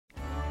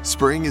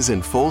Spring is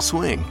in full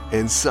swing,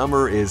 and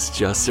summer is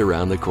just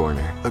around the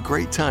corner. A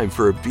great time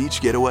for a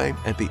beach getaway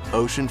at the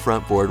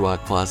Oceanfront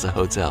Boardwalk Plaza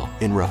Hotel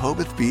in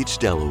Rehoboth Beach,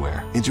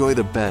 Delaware. Enjoy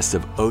the best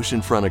of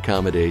oceanfront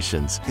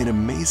accommodations and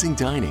amazing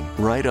dining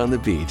right on the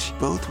beach,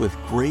 both with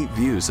great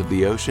views of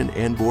the ocean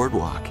and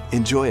boardwalk.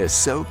 Enjoy a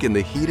soak in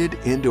the heated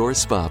indoor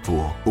spa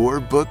pool,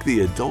 or book the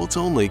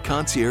adults-only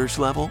concierge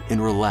level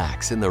and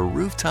relax in the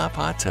rooftop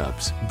hot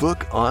tubs.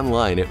 Book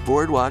online at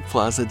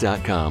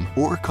boardwalkplaza.com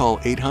or call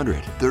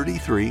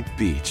 800-33-BEACH.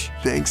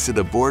 Thanks to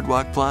the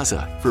Boardwalk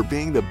Plaza for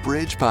being the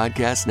Bridge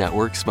Podcast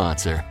Network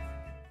sponsor.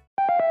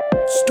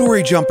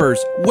 Story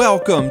Jumpers,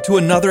 welcome to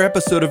another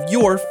episode of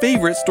your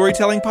favorite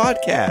storytelling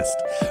podcast.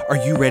 Are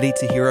you ready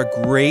to hear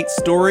a great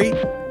story?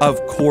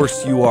 Of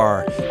course you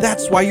are.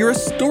 That's why you're a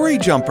story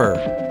jumper.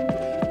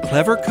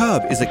 Clever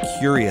Cub is a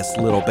curious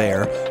little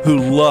bear who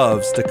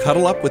loves to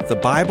cuddle up with the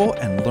Bible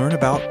and learn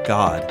about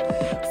God.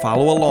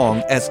 Follow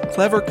along as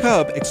Clever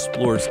Cub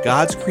explores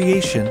God's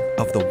creation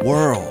of the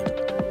world.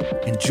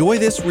 Enjoy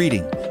this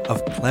reading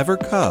of Clever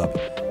Cub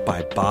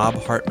by Bob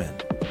Hartman.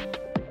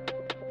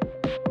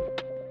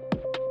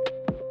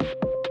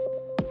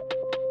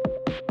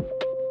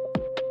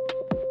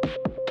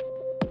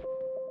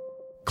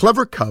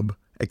 Clever Cub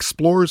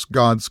explores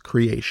God's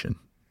creation.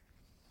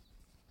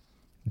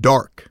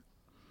 Dark.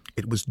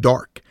 It was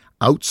dark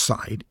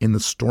outside in the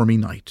stormy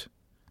night,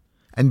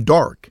 and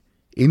dark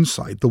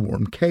inside the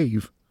warm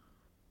cave.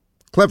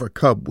 Clever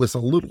Cub was a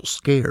little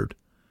scared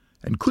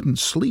and couldn't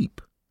sleep.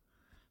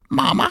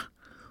 "Mama,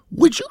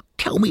 would you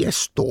tell me a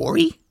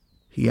story?"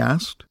 he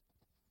asked.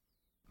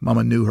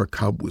 Mama knew her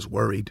cub was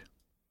worried.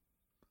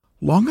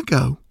 "Long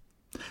ago,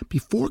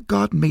 before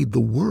God made the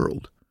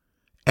world,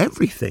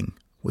 everything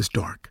was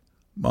dark,"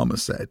 Mama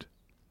said.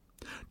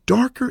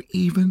 "Darker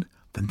even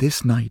than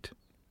this night."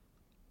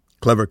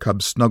 Clever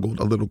Cub snuggled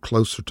a little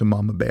closer to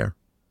Mama Bear.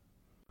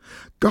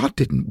 "God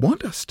didn't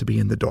want us to be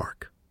in the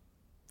dark,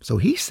 so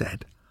he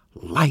said,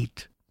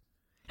 'Light.'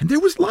 And there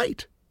was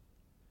light.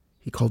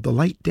 He called the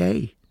light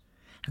day,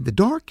 and the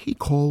dark he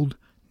called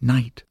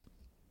night.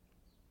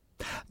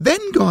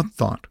 Then God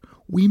thought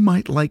we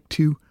might like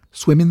to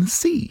swim in the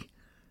sea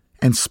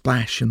and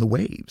splash in the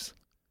waves.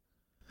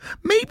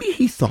 Maybe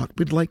he thought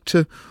we'd like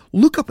to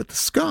look up at the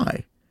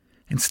sky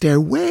and stare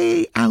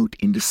way out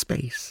into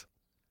space.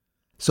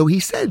 So he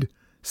said,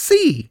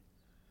 'Sea,'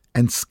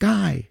 and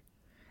 'sky,'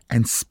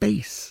 and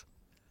 'space,'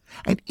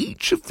 and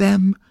each of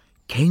them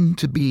came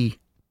to be.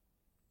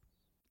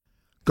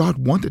 God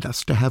wanted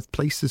us to have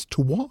places to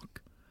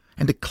walk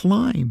and to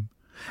climb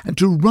and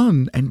to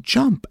run and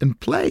jump and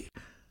play.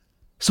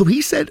 So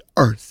he said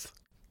earth,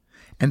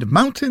 and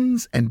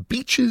mountains and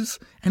beaches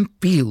and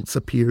fields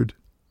appeared.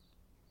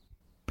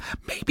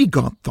 Maybe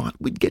God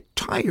thought we'd get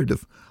tired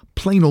of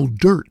plain old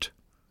dirt.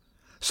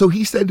 So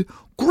he said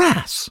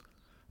grass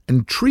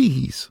and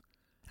trees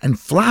and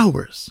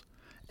flowers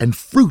and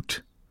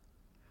fruit.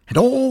 And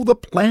all the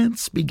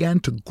plants began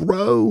to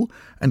grow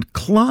and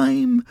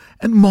climb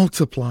and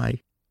multiply.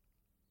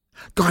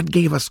 God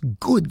gave us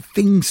good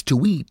things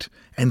to eat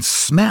and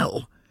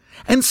smell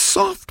and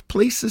soft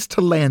places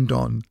to land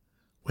on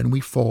when we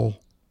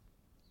fall.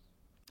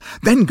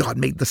 Then God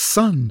made the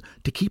sun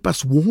to keep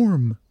us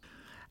warm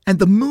and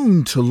the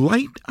moon to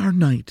light our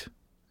night.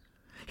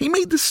 He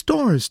made the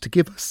stars to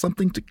give us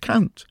something to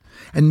count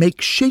and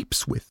make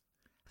shapes with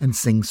and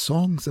sing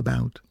songs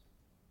about.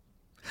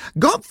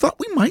 God thought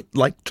we might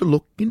like to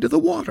look into the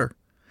water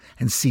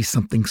and see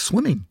something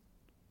swimming.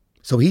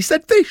 So he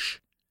said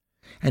fish,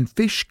 and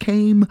fish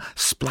came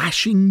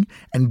splashing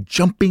and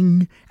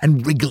jumping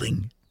and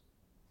wriggling.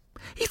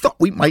 He thought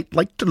we might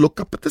like to look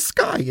up at the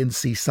sky and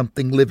see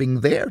something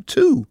living there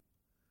too.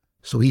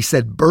 So he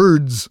said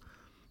birds,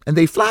 and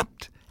they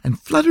flapped and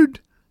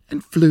fluttered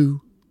and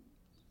flew.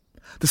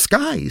 The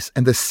skies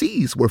and the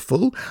seas were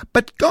full,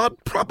 but God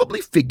probably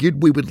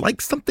figured we would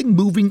like something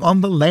moving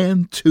on the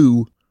land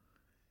too.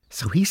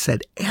 So he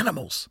said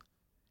animals,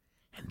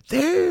 and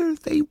there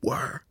they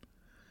were,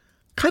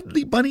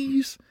 cuddly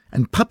bunnies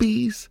and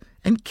puppies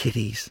and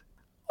kitties.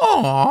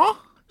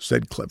 "Aw,"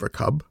 said Clever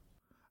Cub.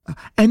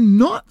 "And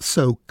not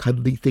so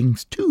cuddly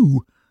things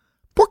too,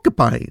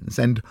 porcupines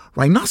and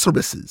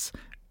rhinoceroses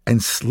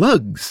and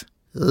slugs."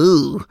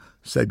 "Ooh,"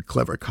 said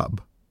Clever Cub.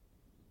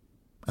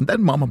 And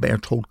then Mama Bear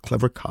told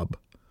Clever Cub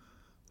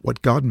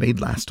what God made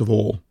last of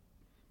all.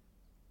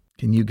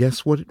 Can you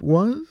guess what it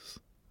was?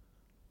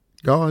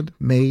 God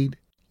made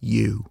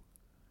you.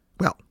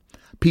 Well,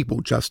 people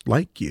just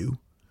like you,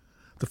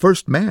 the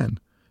first man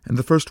and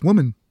the first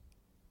woman.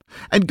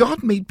 And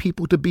God made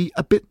people to be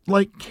a bit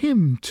like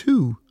him,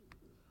 too.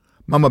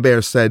 Mama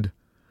Bear said,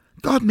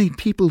 God made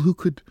people who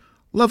could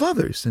love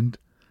others and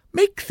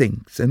make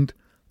things and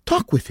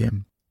talk with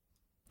him.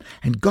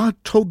 And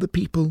God told the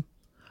people,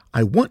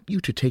 I want you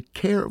to take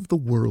care of the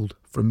world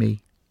for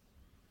me.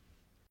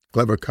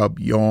 Clever Cub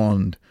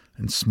yawned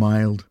and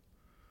smiled.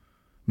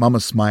 Mama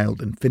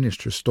smiled and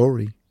finished her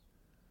story.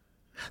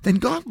 Then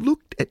God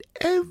looked at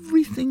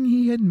everything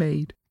he had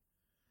made,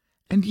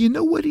 and you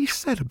know what he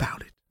said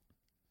about it?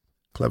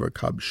 Clever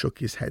Cub shook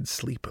his head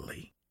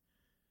sleepily.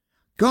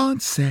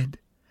 God said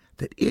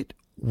that it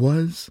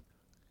was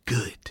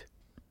good.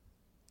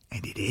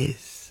 And it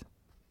is.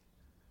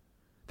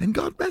 Then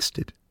God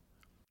rested.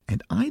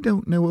 And I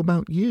don't know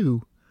about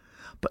you,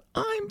 but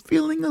I'm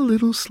feeling a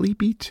little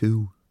sleepy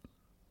too.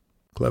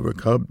 Clever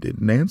Cub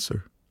didn't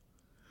answer.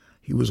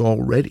 He was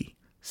already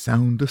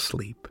sound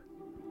asleep.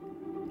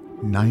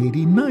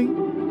 Nighty-night.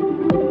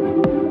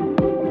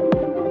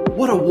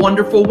 What a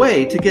wonderful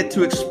way to get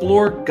to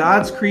explore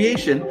God's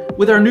creation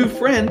with our new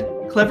friend,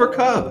 Clever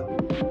Cub.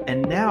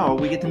 And now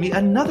we get to meet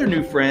another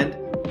new friend,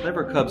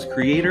 Clever Cub's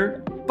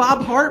creator,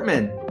 Bob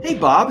Hartman. Hey,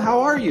 Bob,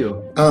 how are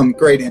you?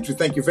 Great, Andrew.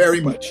 Thank you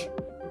very much.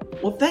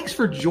 Well, thanks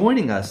for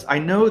joining us. I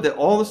know that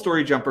all the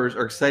Story Jumpers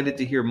are excited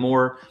to hear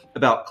more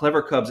about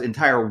Clever Cub's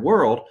entire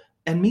world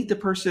and meet the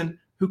person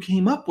who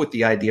came up with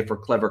the idea for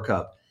Clever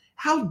Cub.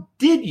 How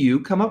did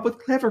you come up with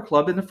Clever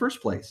Cub in the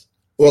first place?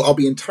 Well, I'll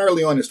be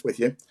entirely honest with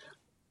you.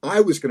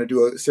 I was going to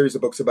do a series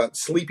of books about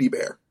Sleepy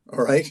Bear,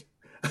 all right?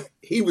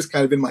 He was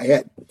kind of in my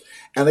head.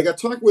 And I got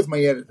talking with my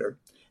editor,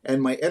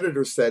 and my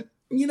editor said,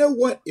 you know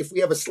what? If we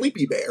have a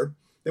Sleepy Bear,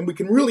 then we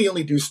can really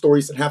only do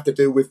stories that have to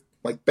do with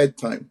like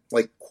bedtime,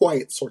 like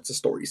quiet sorts of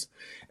stories.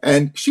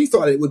 And she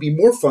thought it would be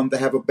more fun to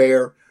have a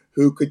bear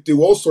who could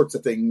do all sorts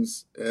of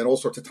things at all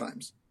sorts of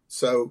times.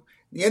 So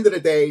at the end of the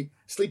day,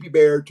 Sleepy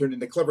Bear turned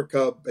into Clever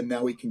Cub, and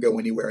now he can go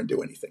anywhere and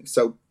do anything.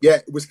 So yeah,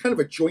 it was kind of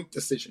a joint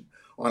decision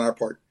on our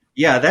part.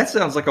 Yeah, that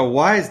sounds like a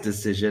wise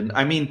decision.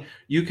 I mean,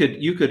 you could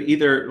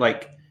either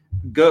like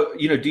go,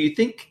 do you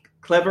think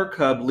Clever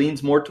Cub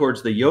leans more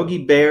towards the Yogi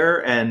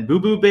Bear and Boo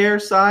Boo Bear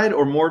side,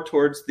 or more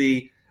towards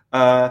the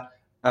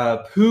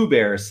Pooh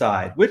Bear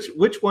side?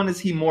 Which one is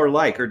he more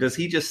like, or does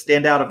he just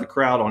stand out of the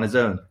crowd on his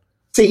own?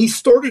 See, he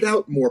started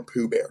out more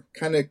Pooh Bear,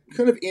 kind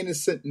of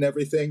innocent and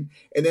everything,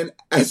 and then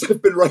as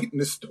I've been writing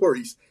the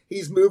stories,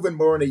 he's moving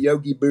more in a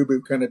Yogi Boo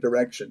Boo kind of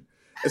direction.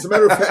 As a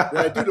matter of fact,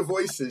 when I do the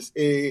voices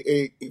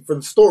for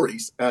the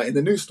stories, in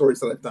the new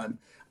stories that I've done,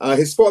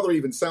 his father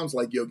even sounds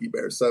like Yogi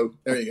Bear. So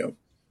there you go.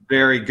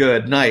 Very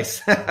good.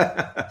 Nice.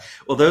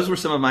 Well, those were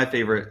some of my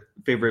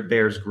favorite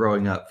bears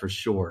growing up for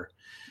sure.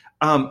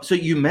 So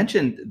you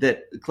mentioned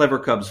that Clever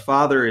Cub's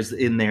father is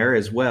in there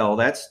as well.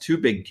 That's two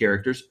big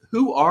characters.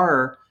 Who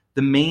are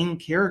the main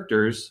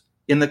characters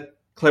in the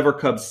Clever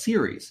Cub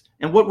series,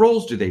 and what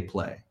roles do they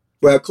play?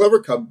 Well,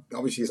 Clever Cub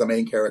obviously is a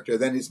main character.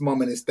 Then his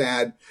mom and his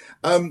dad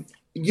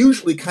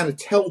usually kind of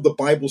tell the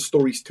Bible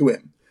stories to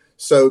him.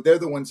 So they're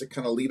the ones that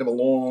kind of lead him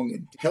along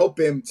and help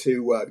him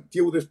to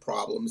deal with his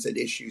problems and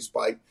issues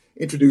by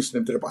introducing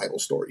him to the Bible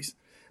stories.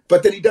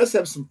 But then he does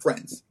have some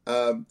friends.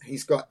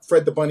 He's got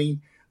Fred the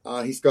Bunny.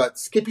 He's got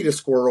Skippy the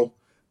Squirrel.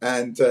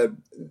 And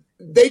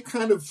they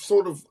kind of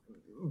sort of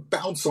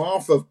bounce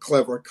off of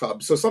Clever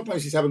Cub. So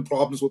sometimes he's having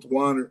problems with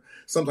one, or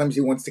sometimes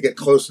he wants to get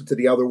closer to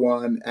the other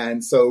one.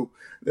 And so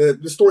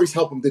the stories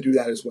help him to do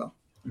that as well.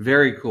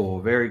 Very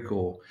cool. Very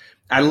cool.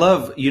 I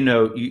love,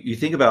 you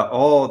think about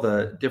all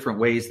the different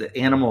ways that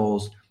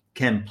animals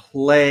can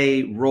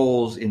play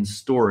roles in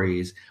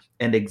stories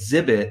and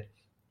exhibit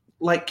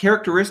like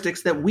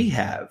characteristics that we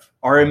have,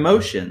 our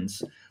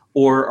emotions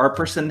or our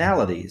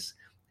personalities.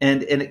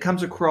 And it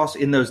comes across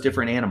in those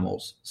different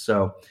animals.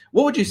 So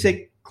what would you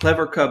say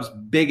Clever Cub's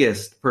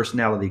biggest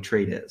personality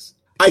trait is?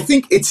 I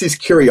think it's his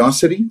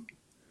curiosity.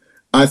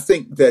 I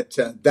think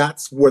that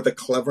that's where the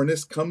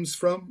cleverness comes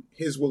from,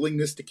 his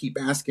willingness to keep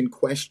asking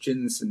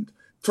questions and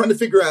trying to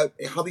figure out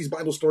how these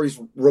Bible stories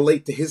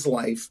relate to his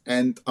life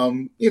and,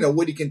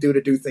 what he can do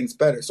to do things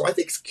better. So I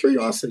think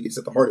curiosity is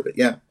at the heart of it.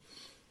 Yeah.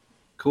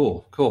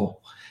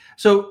 Cool.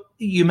 So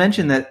you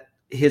mentioned that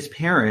his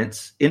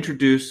parents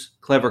introduced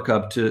Clever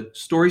Cub to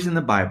stories in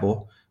the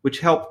Bible,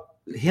 which help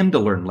him to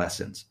learn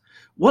lessons.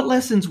 What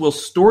lessons will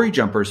Story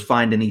Jumpers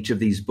find in each of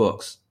these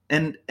books?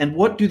 And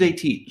what do they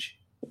teach?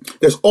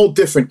 There's all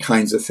different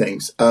kinds of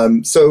things.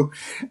 So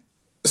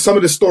some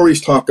of the stories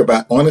talk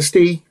about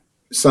honesty.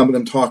 Some of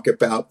them talk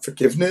about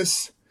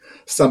forgiveness.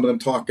 Some of them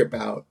talk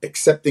about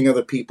accepting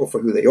other people for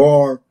who they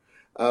are.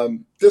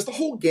 There's the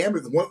whole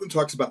gamut. One of them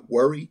talks about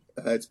worry.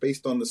 It's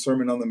based on the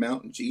Sermon on the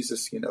Mount and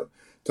Jesus,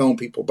 telling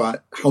people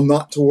about how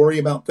not to worry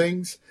about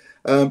things.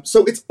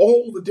 So it's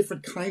all the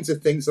different kinds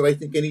of things that I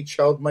think any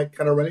child might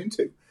kind of run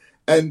into.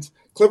 And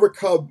Clever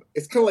Cub,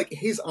 it's kind of like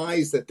his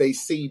eyes that they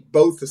see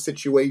both the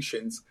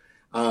situations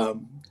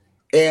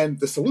and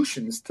the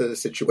solutions to the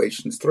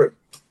situations through.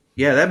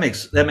 Yeah, that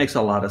makes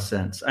a lot of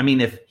sense. I mean,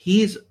 if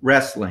he's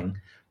wrestling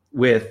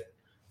with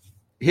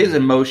his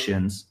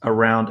emotions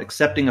around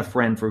accepting a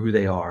friend for who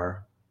they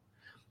are,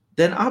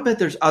 then I'll bet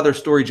there's other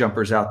Story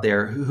Jumpers out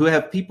there who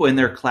have people in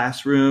their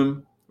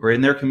classroom or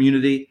in their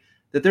community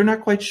that they're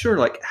not quite sure,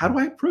 like, how do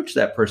I approach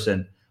that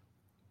person?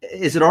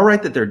 Is it all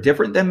right that they're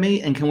different than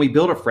me? And can we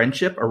build a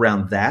friendship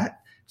around that?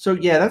 So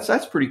yeah, that's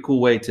a pretty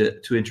cool way to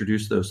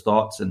introduce those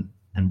thoughts and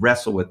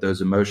wrestle with those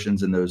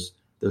emotions and those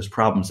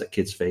problems that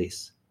kids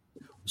face.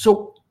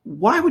 So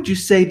why would you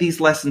say these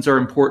lessons are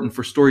important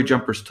for Story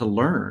Jumpers to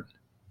learn?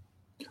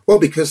 Well,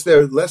 because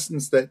they're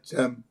lessons that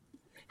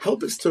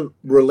help us to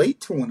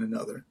relate to one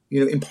another,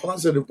 in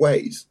positive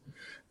ways.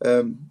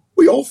 We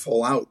we all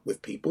fall out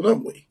with people,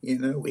 don't we?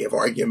 We have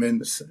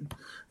arguments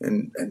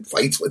and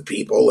fights with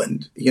people.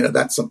 And,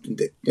 that's something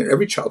that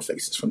every child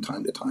faces from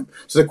time to time.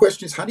 So the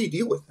question is, how do you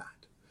deal with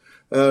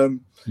that?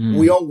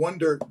 We all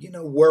wonder,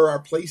 where our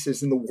place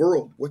is in the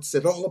world. What's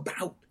it all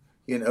about?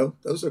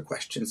 Those are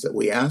questions that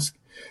we ask.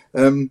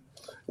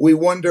 We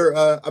wonder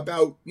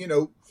about,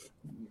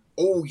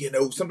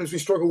 sometimes we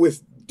struggle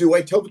with, do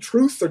I tell the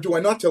truth or do I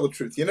not tell the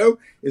truth?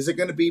 Is it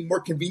going to be more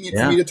convenient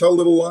for me to tell a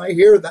little lie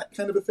here? That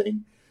kind of a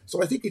thing.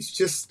 So I think it's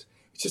just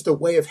a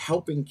way of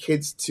helping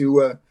kids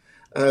to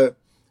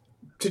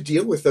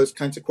deal with those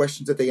kinds of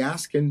questions that they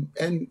ask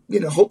and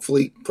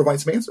hopefully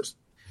provide some answers.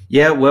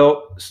 Yeah,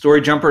 well,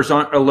 Story Jumpers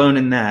aren't alone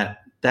in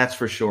that. That's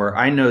for sure.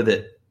 I know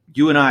that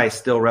you and I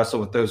still wrestle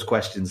with those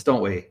questions,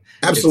 don't we?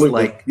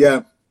 Absolutely.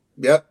 Yeah.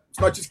 It's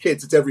not just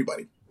kids, it's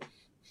everybody.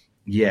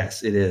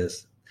 Yes, it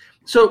is.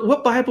 So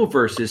what Bible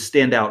verses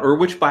stand out, or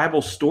which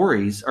Bible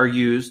stories are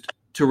used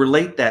to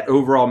relate that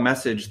overall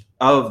message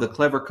of the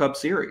Clever Cub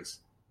series?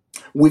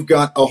 We've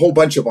got a whole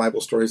bunch of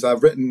Bible stories.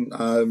 I've written,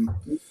 I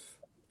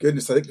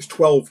think there's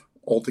 12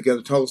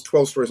 altogether, 12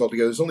 stories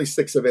altogether. There's only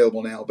 6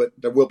 available now, but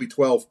there will be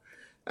 12.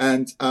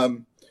 And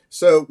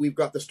so we've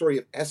got the story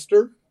of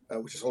Esther,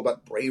 which is all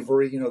about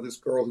bravery. This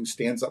girl who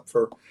stands up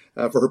for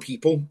her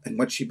people and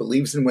what she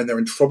believes in when they're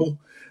in trouble.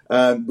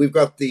 We've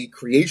got the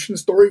creation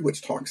story,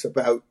 which talks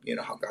about,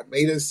 how God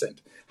made us and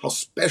how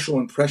special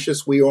and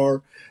precious we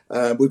are.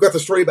 We've got the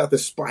story about the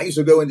spies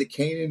who go into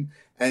Canaan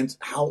and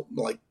how,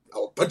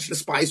 a bunch of the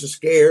spies are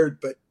scared,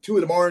 but 2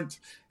 of them aren't,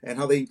 and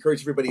how they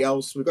encourage everybody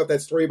else. We've got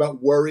that story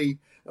about worry.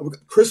 We've got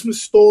the Christmas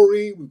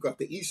story. We've got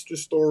the Easter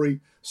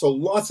story. So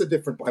lots of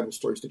different Bible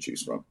stories to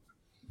choose from.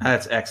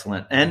 That's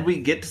excellent. And we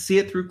get to see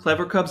it through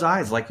Clever Cub's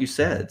eyes, like you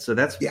said. So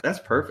that's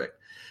perfect.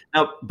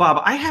 Now,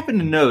 Bob, I happen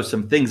to know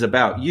some things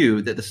about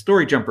you that the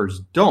Story Jumpers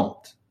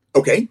don't.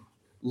 Okay.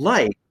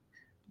 Like,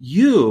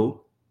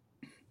 you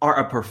are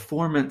a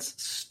performance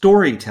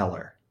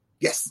storyteller.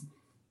 Yes.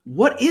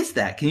 What is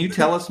that? Can you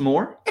tell us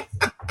more?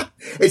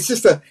 It's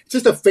just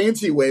a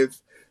fancy way of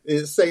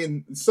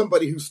saying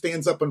somebody who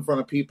stands up in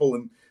front of people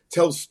and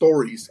tells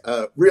stories.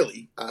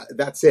 Really,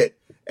 that's it.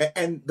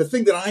 And the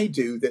thing that I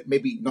do that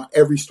maybe not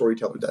every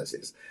storyteller does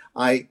is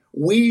I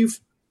weave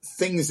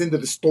things into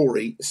the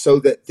story so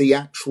that the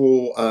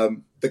actual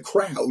the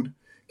crowd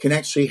can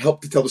actually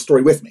help to tell the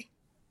story with me.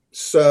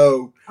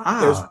 So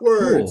there's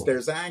words, cool.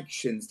 There's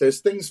actions, there's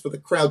things for the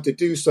crowd to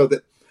do so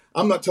that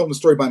I'm not telling the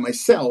story by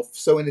myself.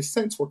 So in a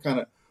sense, we're kind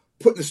of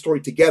putting the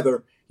story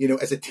together,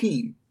 as a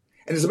team.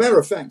 And as a matter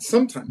of fact,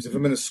 sometimes if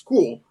I'm in a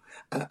school,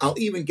 I'll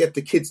even get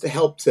the kids to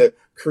help to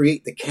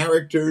create the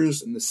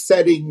characters and the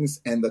settings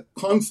and the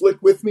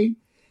conflict with me.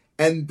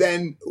 And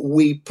then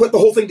we put the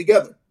whole thing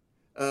together,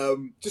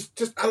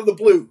 just out of the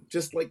blue,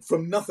 just like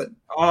from nothing.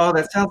 Oh,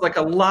 that sounds like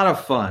a lot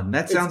of fun.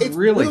 That sounds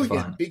really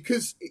fun.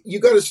 Because you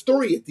got a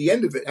story at the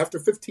end of it. After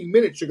 15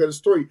 minutes, you got a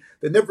story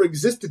that never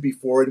existed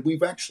before, and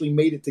we've actually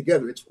made it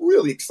together. It's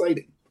really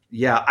exciting.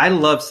 Yeah, I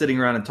love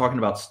sitting around and talking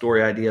about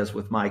story ideas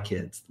with my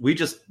kids. We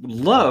just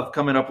love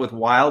coming up with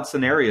wild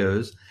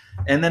scenarios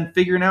and then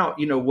figuring out,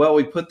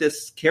 we put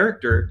this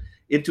character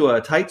into a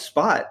tight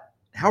spot.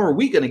 How are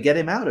we going to get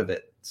him out of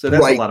it? So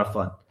that's a lot of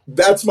fun.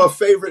 That's my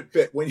favorite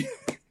bit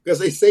because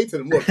they say to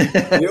them, look, you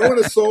don't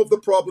want to solve the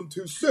problem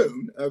too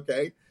soon.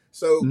 Okay.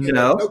 So,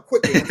 no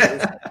quick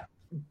answers.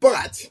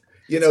 But,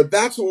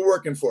 that's what we're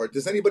working for.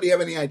 Does anybody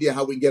have any idea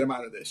how we can get him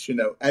out of this?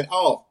 And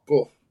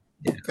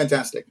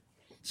fantastic.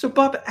 So,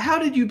 Bob, how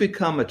did you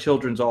become a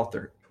children's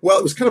author? Well,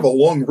 it was kind of a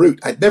long route.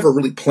 I'd never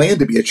really planned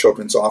to be a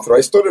children's author.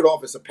 I started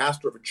off as a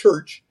pastor of a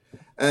church,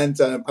 and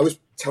I was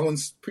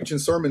preaching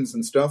sermons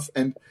and stuff.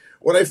 And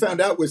what I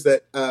found out was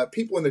that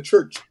people in the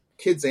church,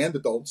 kids and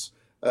adults,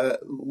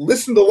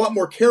 listened a lot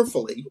more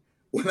carefully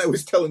when I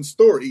was telling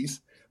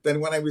stories than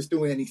when I was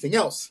doing anything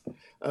else.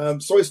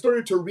 So I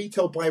started to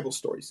retell Bible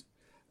stories,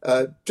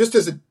 just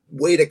as a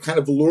way to kind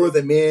of lure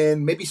them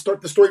in, maybe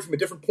start the story from a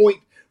different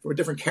point, from a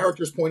different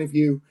character's point of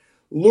view.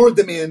 Lured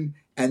them in,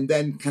 and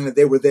then kind of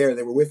they were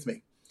with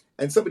me.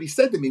 And somebody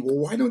said to me, well,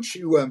 why don't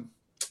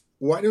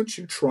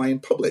you try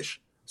and publish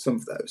some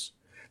of those?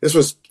 This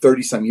was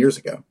 30 some years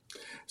ago.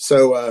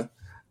 So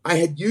I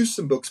had used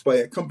some books by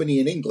a company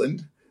in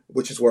England,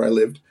 which is where I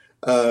lived,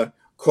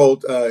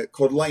 called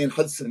Lion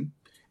Hudson.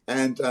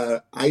 And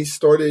I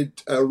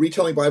started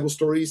retelling Bible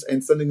stories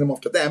and sending them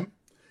off to them.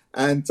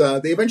 And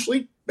they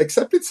eventually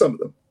accepted some of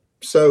them.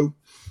 So,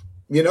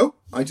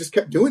 I just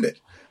kept doing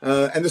it.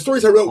 And the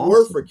stories I wrote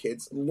were for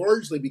kids,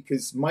 largely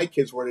because my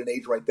kids were at an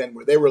age right then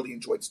where they really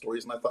enjoyed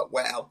stories. And I thought,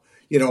 wow,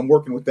 I'm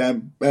working with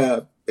them.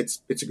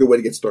 It's a good way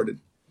to get started.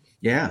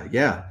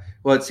 Yeah.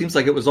 Well, it seems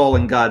like it was all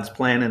in God's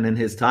plan and in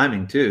his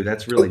timing, too.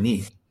 That's really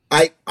neat.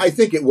 I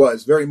think it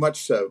was, very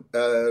much so.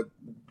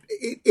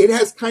 It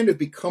has kind of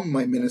become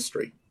my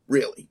ministry,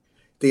 really,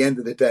 at the end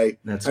of the day.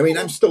 Cool.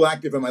 I'm still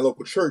active in my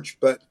local church,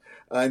 but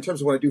in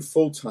terms of what I do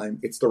full-time,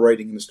 it's the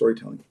writing and the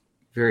storytelling.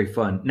 Very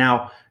fun.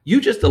 Now, you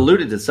just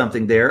alluded to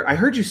something there. I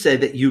heard you say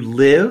that you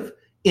live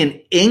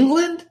in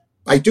England?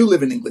 I do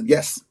live in England,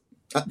 yes.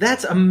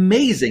 That's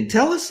amazing.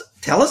 Tell us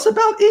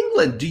about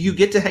England. Do you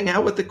get to hang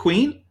out with the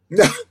Queen?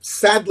 No,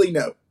 sadly,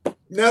 no.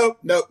 No,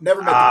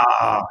 never met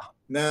her.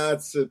 No,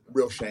 it's a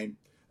real shame.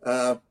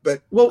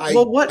 But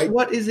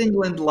what is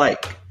England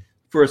like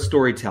for a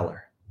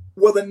storyteller?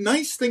 Well, the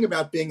nice thing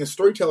about being a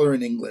storyteller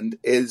in England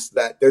is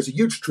that there's a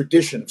huge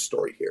tradition of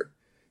story here.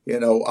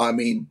 I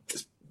mean,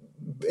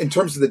 in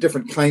terms of the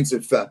different kinds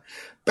of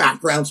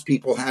backgrounds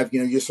people have,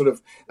 your sort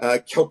of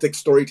Celtic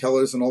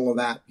storytellers and all of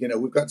that.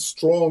 We've got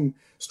strong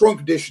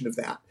tradition of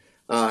that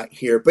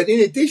here. But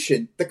in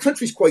addition, the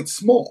country's quite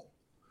small.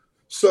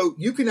 So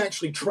you can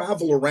actually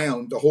travel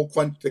around the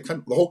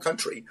whole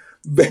country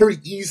very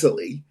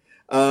easily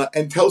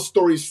and tell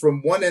stories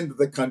from one end of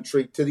the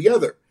country to the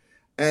other.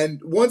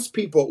 And once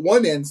people at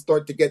one end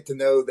start to get to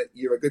know that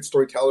you're a good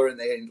storyteller and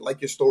they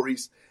like your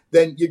stories,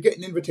 then you're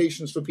getting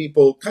invitations for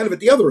people kind of at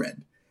the other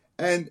end.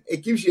 And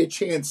it gives you a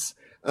chance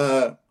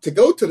to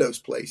go to those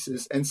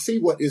places and see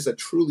what is a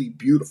truly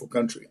beautiful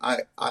country.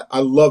 I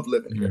love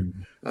living here.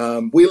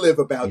 We live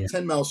about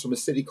 10 miles from a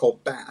city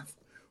called Bath,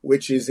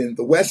 which is in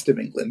the west of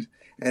England.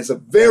 And it's a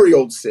very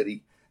old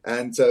city.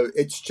 And so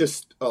it's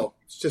just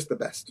the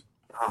best.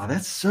 Oh,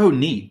 that's so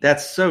neat.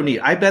 That's so neat.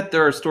 I bet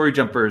there are story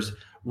jumpers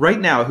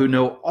right now who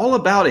know all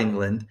about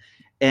England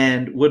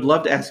and would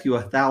love to ask you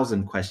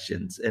 1,000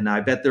 questions. And I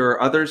bet there are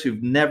others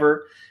who've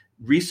never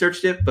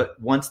researched it, but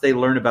once they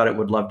learn about it,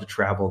 would love to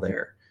travel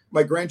there.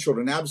 My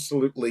grandchildren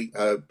absolutely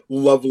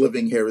love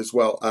living here as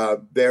well.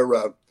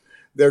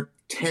 They're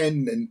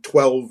 10 and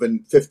 12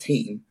 and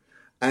 15.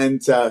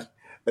 And the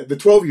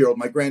 12-year-old,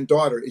 my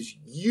granddaughter, is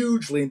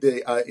hugely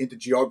into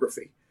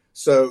geography.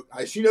 So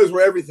she knows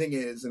where everything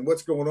is and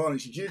what's going on,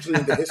 and she's hugely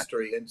into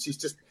history, and she's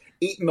just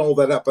eating all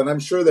that up. And I'm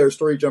sure there are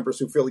story jumpers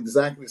who feel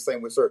exactly the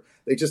same with her.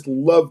 They just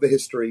love the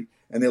history,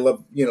 and they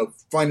love,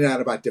 finding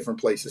out about different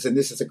places. And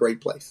this is a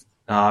great place.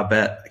 I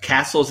bet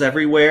castles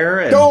everywhere.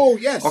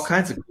 And yes, all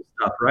kinds of cool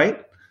stuff,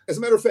 right? As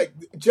a matter of fact,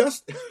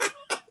 just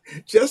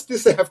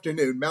this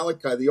afternoon,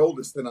 Malachi, the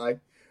oldest, and I,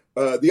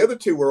 the other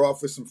two were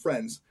off with some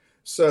friends.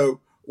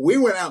 So we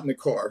went out in the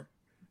car.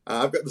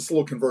 I've got this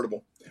little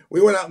convertible.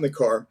 We went out in the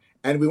car,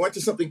 and we went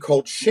to something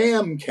called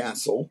Sham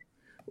Castle,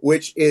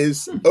 which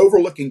is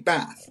overlooking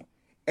Bath.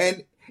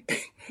 And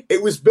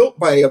it was built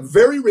by a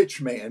very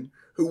rich man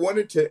who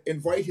wanted to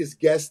invite his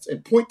guests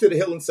and point to the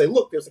hill and say,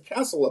 look, there's a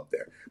castle up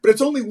there. But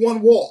it's only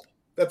one wall.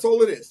 That's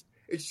all it is.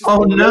 It's just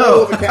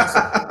wall of a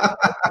castle.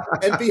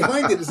 And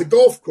behind it is a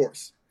golf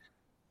course.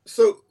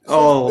 So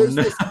there's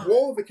this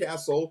wall of a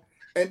castle,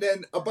 and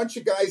then a bunch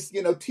of guys,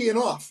 teeing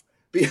off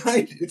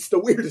behind it. It's the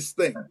weirdest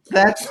thing.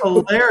 That's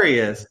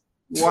hilarious.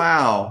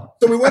 Wow.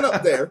 So we went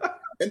up there,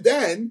 and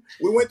then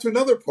we went to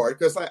another part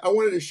because I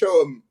wanted to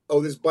show him,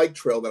 this bike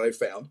trail that I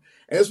found.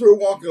 And as we were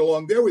walking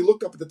along there, we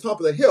looked up at the top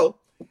of the hill,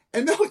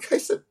 and Malachi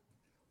said,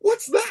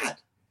 what's that?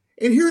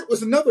 And here it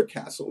was another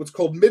castle. It was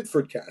called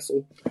Midford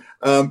Castle.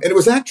 And it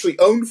was actually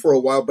owned for a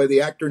while by the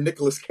actor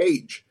Nicolas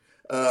Cage.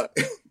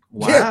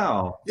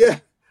 Wow. Yeah.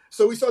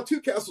 So we saw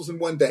two castles in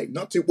one day.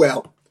 Not too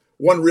well.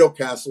 One real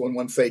castle and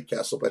one fake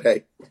castle, but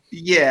hey.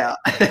 Yeah.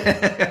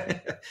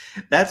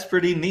 That's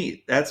pretty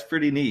neat.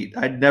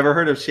 I'd never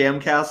heard of Sham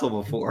Castle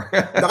before.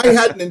 I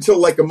hadn't until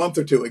like a month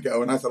or two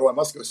ago, and I thought, I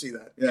must go see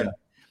that. Yeah.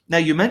 Now,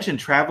 you mentioned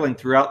traveling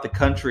throughout the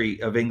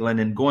country of England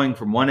and going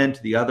from one end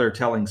to the other,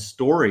 telling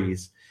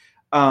stories.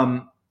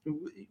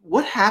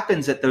 What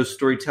happens at those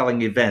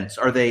storytelling events?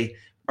 Are they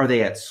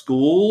at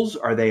schools?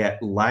 Are they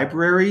at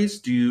libraries?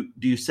 Do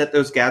you set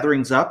those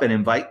gatherings up and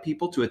invite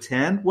people to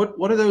attend? What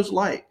are those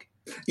like?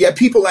 Yeah,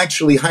 people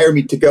actually hire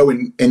me to go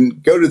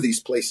and go to these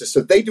places.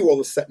 So they do all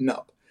the setting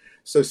up.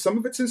 So some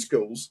of it's in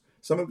schools,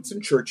 some of it's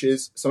in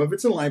churches, some of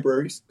it's in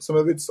libraries, some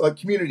of it's like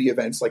community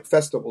events like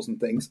festivals and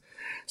things.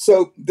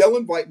 So they'll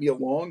invite me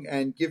along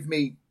and give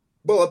me,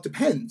 well, it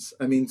depends.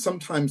 I mean,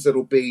 sometimes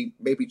it'll be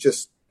maybe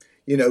just,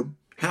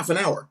 half an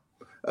hour.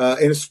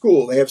 In a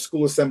school, they have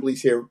school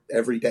assemblies here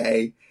every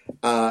day.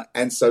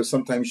 And so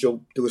sometimes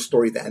you'll do a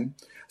story then.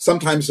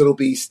 Sometimes it'll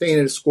be staying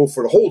at a school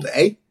for the whole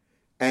day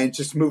and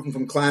just moving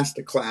from class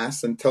to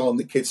class and telling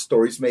the kids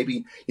stories,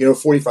 maybe,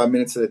 45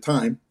 minutes at a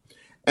time.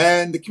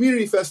 And the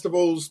community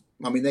festivals,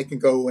 I mean, they can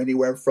go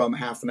anywhere from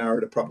half an hour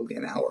to probably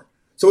an hour.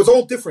 So it's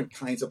all different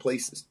kinds of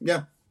places.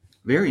 Yeah.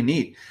 Very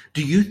neat.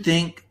 Do you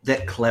think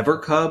that Clever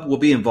Cub will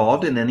be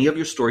involved in any of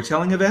your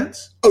storytelling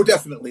events? Oh,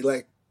 definitely.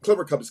 Like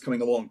Clever Cub is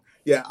coming along.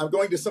 Yeah, I'm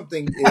going to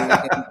something in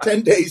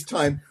 10 days'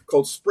 time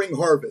called Spring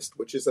Harvest,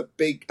 which is a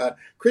big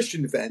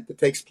Christian event that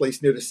takes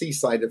place near the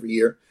seaside every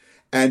year.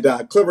 And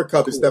Clever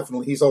Cub is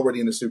definitely, he's already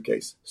in the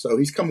suitcase. So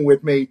he's coming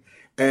with me.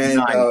 And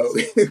nice.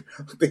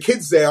 The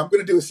kids there, I'm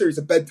going to do a series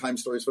of bedtime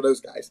stories for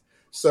those guys.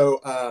 So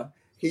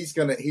he's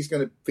gonna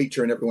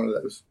feature in every one of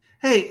those.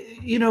 Hey,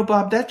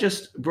 Bob, that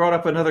just brought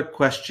up another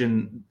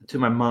question to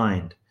my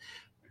mind.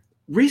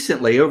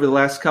 Recently, over the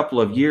last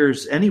couple of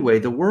years anyway,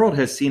 the world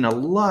has seen a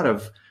lot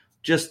of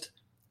just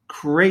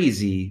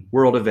crazy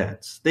world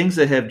events, things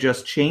that have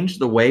just changed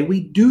the way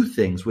we do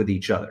things with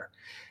each other.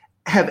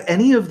 Have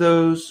any of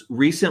those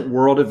recent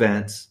world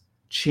events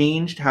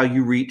changed how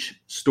you reach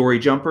story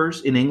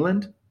jumpers in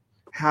England?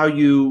 how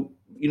you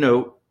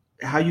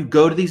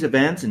go to these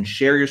events and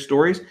share your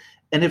stories?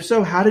 And if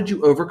so, how did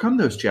you overcome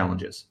those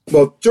challenges?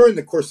 Well, during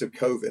the course of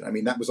COVID, I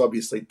mean, that was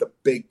obviously the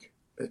big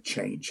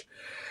change.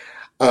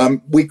 I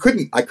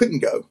couldn't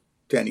go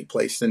to any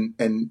place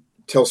and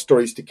tell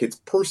stories to kids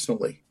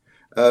personally.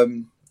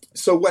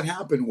 So what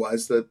happened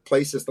was the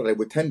places that I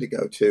would tend to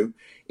go to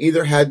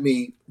either had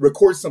me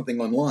record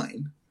something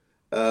online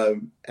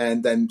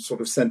and then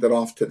sort of send it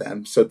off to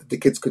them so that the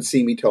kids could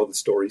see me tell the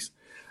stories,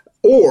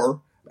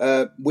 or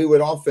we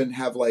would often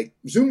have like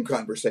Zoom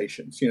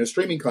conversations,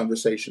 streaming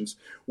conversations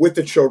with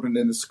the children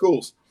in the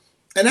schools.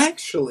 And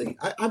actually,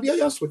 I'll be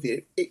honest with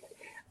you,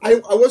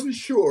 I wasn't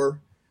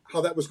sure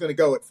how that was going to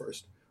go at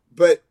first,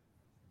 but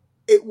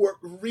it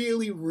worked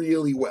really,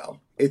 really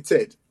well. It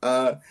did.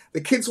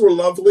 The kids were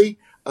lovely.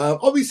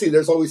 Obviously,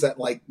 there's always that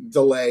like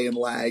delay and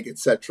lag,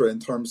 etc. in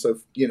terms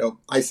of,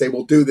 I say,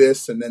 we'll do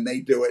this, and then they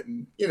do it.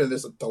 And,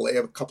 there's a delay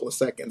of a couple of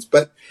seconds.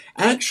 But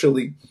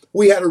actually,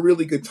 we had a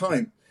really good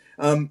time.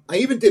 I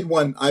even did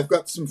one. I've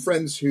got some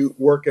friends who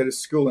work at a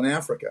school in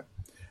Africa,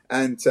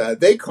 and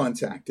they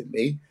contacted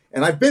me.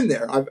 And I've been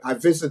there.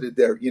 I've visited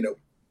there,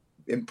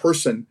 in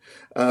person.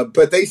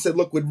 But they said,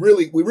 look, we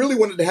really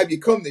wanted to have you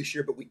come this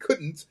year, but we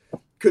couldn't.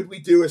 Could we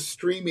do a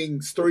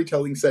streaming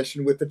storytelling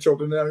session with the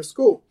children at our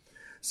school?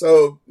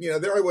 So,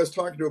 there I was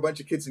talking to a bunch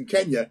of kids in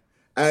Kenya,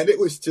 and it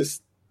was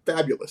just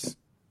fabulous.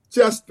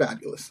 Just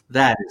fabulous.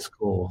 That is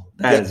cool.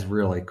 That is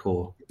really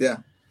cool. Yeah.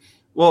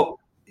 Well,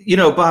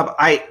 Bob,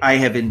 I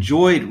have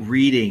enjoyed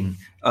reading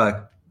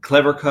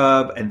Clever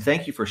Cub, and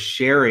thank you for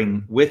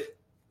sharing with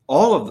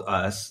all of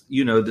us,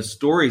 the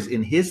stories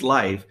in his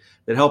life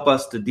that help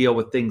us to deal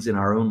with things in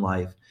our own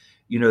life.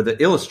 The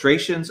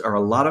illustrations are a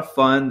lot of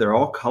fun. They're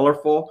all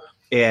colorful,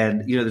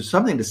 and, there's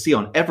something to see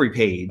on every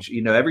page.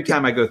 Every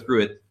time I go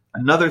through it,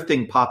 another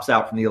thing pops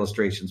out from the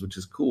illustrations, which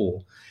is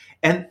cool.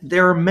 And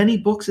there are many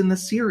books in the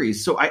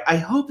series. So I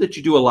hope that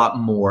you do a lot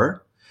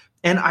more.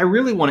 And I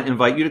really want to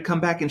invite you to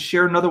come back and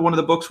share another one of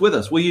the books with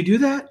us. Will you do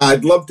that?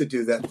 I'd love to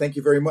do that. Thank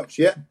you very much.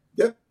 Yeah.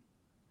 Yep.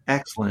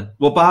 Excellent.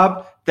 Well,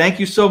 Bob, thank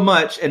you so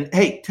much. And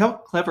hey, tell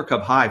Clever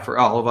Cub hi for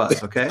all of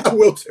us, okay? I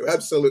will too.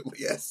 Absolutely.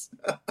 Yes.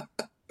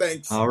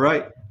 Thanks. All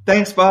right.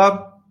 Thanks,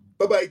 Bob.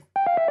 Bye-bye.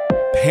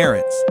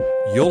 Parents,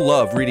 you'll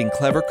love reading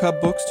Clever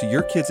Cub books to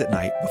your kids at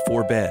night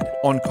before bed,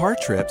 on car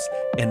trips,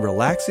 and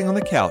relaxing on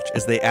the couch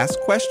as they ask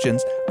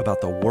questions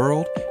about the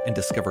world and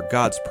discover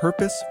God's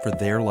purpose for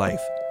their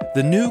life.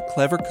 The new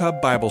Clever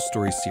Cub Bible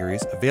Story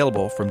series,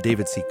 available from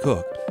David C.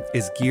 Cook,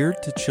 is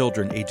geared to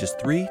children ages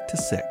 3 to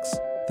 6.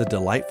 The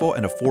delightful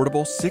and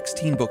affordable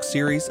 16-book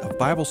series of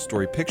Bible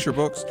story picture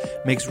books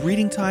makes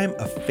reading time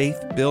a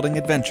faith-building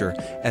adventure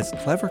as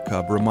Clever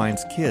Cub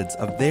reminds kids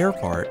of their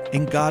part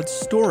in God's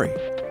story.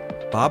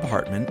 Bob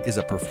Hartman is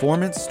a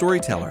performance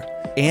storyteller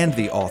and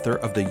the author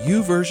of the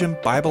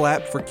YouVersion Bible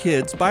app for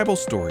kids Bible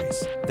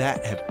stories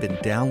that have been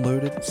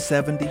downloaded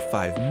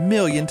 75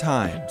 million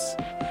times.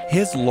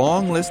 His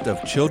long list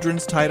of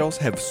children's titles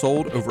have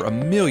sold over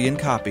 1 million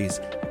copies.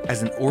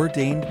 As an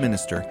ordained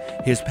minister,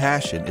 his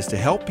passion is to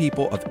help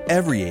people of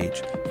every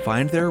age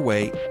find their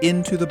way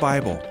into the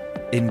Bible,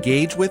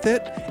 engage with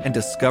it, and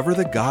discover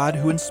the God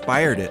who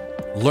inspired it.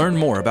 Learn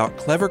more about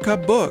Clever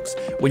Cub books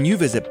when you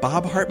visit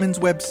Bob Hartman's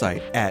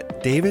website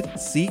at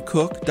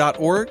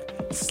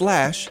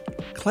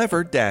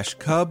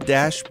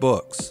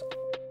davidccook.org/clever-cub-books.